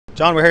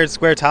John, we're here at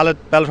Square Tallaght,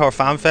 Bellator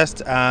Fan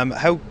Fest.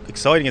 How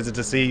exciting is it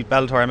to see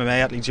Bellator MMA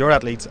athletes, your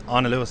athletes,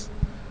 on a Lewis?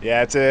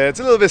 Yeah, it's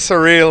a little bit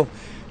surreal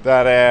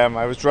that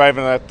I was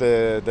driving at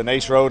the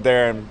nice road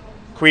there, and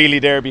Queally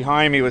there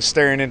behind me was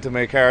staring into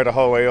my car the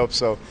whole way up.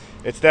 So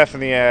it's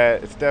definitely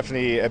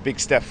a big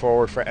step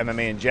forward for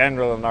MMA in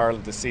general in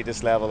Ireland to see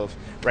this level of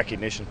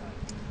recognition.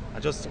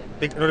 And just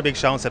another big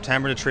show in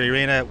September in the Tree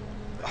Arena.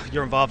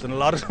 You're involved in a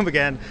lot of them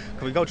again.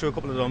 Can we go through a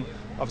couple of them?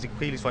 Obviously,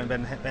 Queally's fighting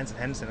Benson,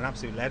 Henderson, an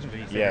absolute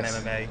legendary figure in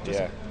MMA. Just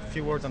a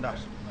few words on that.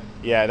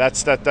 Yeah,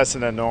 that's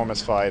an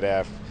enormous fight.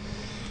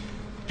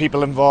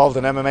 People involved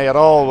in MMA at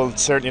all will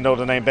certainly know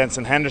the name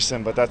Benson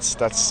Henderson, but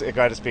that's a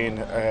guy that's been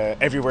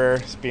everywhere.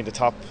 He's been the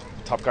top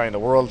guy in the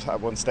world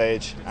at one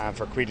stage, and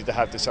for Queally to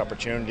have this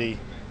opportunity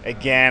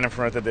again in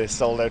front of the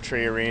sold-out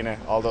Tree Arena,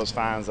 all those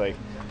fans, I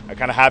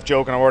kind of half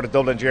joking I wore the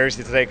Dublin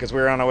jersey today because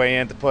we're on our way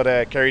in to put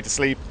Kerry to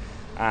sleep,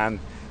 and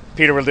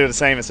Peter will do the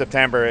same in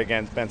September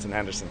against Benson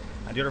Henderson.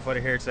 And the other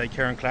fighter here today,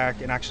 Ciaran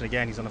Clarke, in action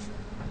again. He's on a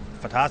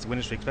fantastic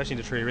winning streak, especially in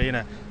the Tree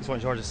Arena. He's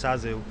fighting George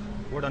Sazu.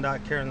 Word on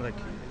that, Ciaran, it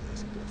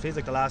feels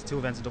like the last two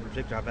events in Dublin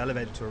particular have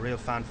elevated to a real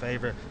fan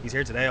favourite. He's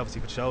here today,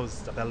 obviously, which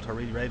shows that Bellator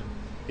really rated him.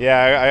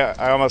 Yeah,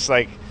 I almost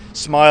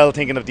smile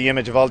thinking of the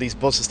image of all these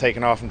buses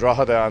taking off from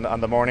Drogheda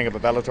on the morning of a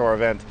Bellator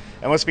event.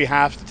 It must be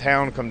half the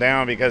town come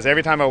down, because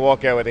every time I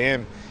walk out with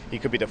him, he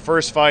could be the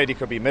first fight, he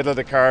could be middle of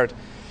the card.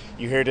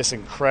 You hear this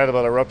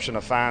incredible eruption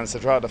of fans. The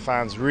Drogheda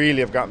fans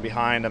really have gotten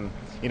behind him.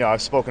 You know,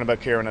 I've spoken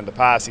about Ciaran in the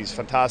past. He's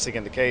fantastic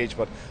in the cage,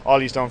 but all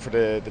he's done for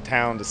the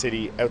town, the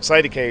city,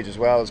 outside the cage as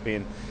well, it's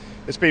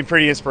been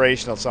pretty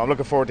inspirational. So I'm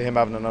looking forward to him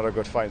having another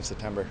good fight in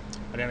September.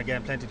 And then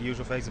again, plenty of the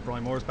usual faces.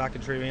 Brian Moore's back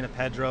in Tree Arena,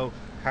 Pedro,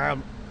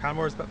 Karl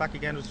Moore's back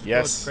again. It was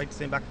yes. Great to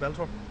see him back at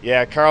Bellator.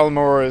 Yeah, Karl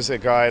Moore is a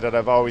guy that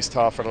I've always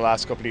taught for the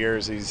last couple of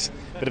years. He's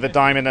a bit of a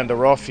diamond in the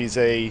rough. He's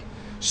a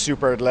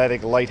super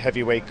athletic, light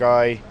heavyweight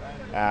guy.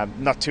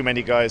 Not too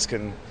many guys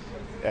can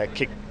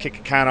kick a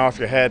can off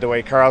your head the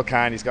way Karl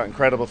can. He's got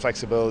incredible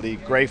flexibility,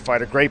 great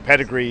fighter, great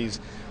pedigrees,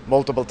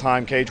 multiple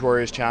time Cage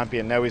Warriors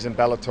champion. Now he's in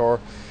Bellator.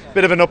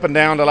 Bit of an up and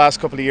down the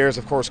last couple of years,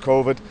 of course,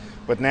 COVID,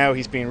 but now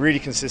he's been really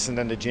consistent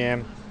in the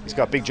gym. He's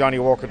got big Johnny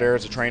Walker there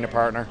as a trainer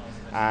partner,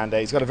 and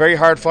he's got a very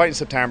hard fight in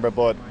September,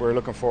 but we're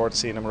looking forward to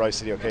seeing him rise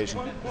to the occasion.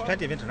 There's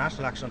plenty of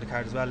international action on the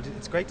card as well.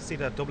 It's great to see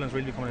that Dublin's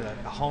really becoming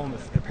a home,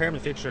 a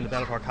permanent fixture in the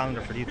Bellator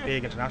calendar for these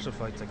big international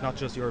fights, like not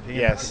just European.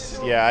 Yes,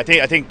 yeah, I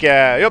think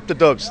up the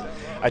Dubs.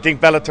 I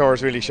think Bellator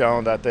has really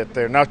shown that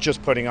they're not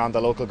just putting on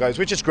the local guys,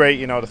 which is great.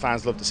 You know, the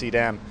fans love to see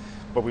them.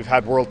 But we've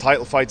had world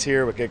title fights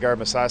here with Gegard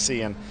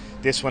Mousasi, and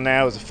this one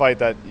now is a fight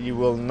that you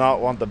will not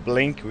want to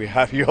blink. We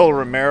have Yoel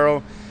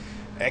Romero,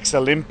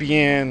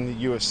 ex-Olympian,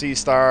 UFC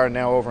star,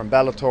 now over in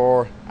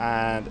Bellator,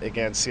 and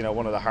against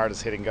one of the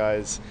hardest hitting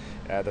guys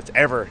that's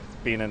ever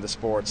been in the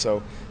sport.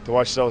 So to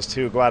watch those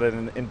two go at it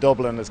in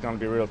Dublin is going to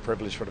be a real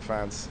privilege for the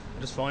fans.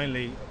 And just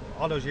finally,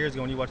 all those years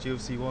ago when you watched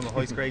UFC 1 with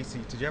Royce Gracie,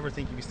 did you ever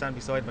think you'd be standing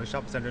beside him at a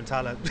shopping centre in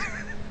Tallaght?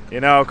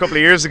 You know, a couple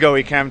of years ago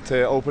he came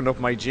to open up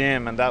my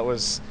gym, and that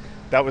was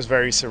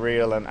very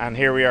surreal, and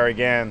here we are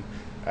again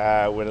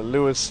with a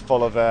Lewis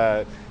full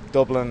of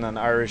Dublin and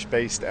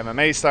Irish-based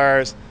MMA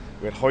stars,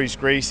 with Royce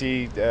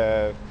Gracie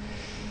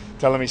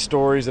telling me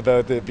stories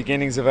about the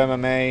beginnings of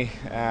MMA.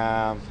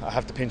 I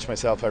have to pinch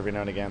myself every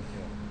now and again.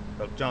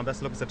 Well, John, best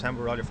of luck in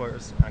September with all your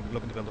fighters, and good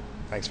luck in the build-up.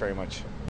 Thanks very much.